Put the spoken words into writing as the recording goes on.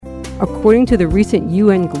According to the recent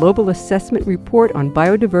UN Global Assessment Report on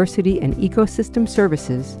Biodiversity and Ecosystem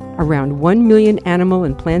Services, around 1 million animal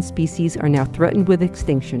and plant species are now threatened with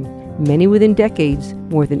extinction, many within decades,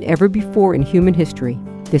 more than ever before in human history.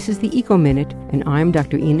 This is the Eco Minute, and I'm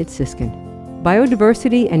Dr. Enid Siskin.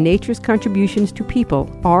 Biodiversity and nature's contributions to people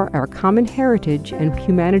are our common heritage and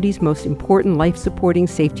humanity's most important life-supporting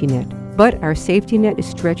safety net. But our safety net is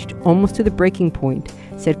stretched almost to the breaking point,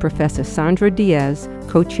 said Professor Sandra Diaz,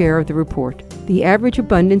 co-chair of the report. The average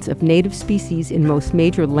abundance of native species in most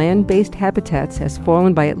major land-based habitats has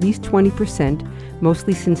fallen by at least 20%,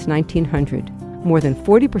 mostly since 1900. More than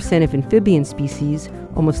 40% of amphibian species,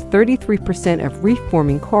 almost 33% of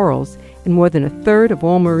reef-forming corals, and more than a third of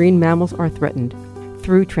all marine mammals are threatened.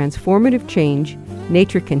 Through transformative change,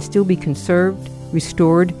 nature can still be conserved,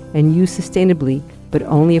 restored, and used sustainably, but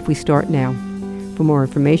only if we start now. For more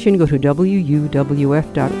information, go to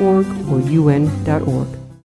wuwf.org or un.org.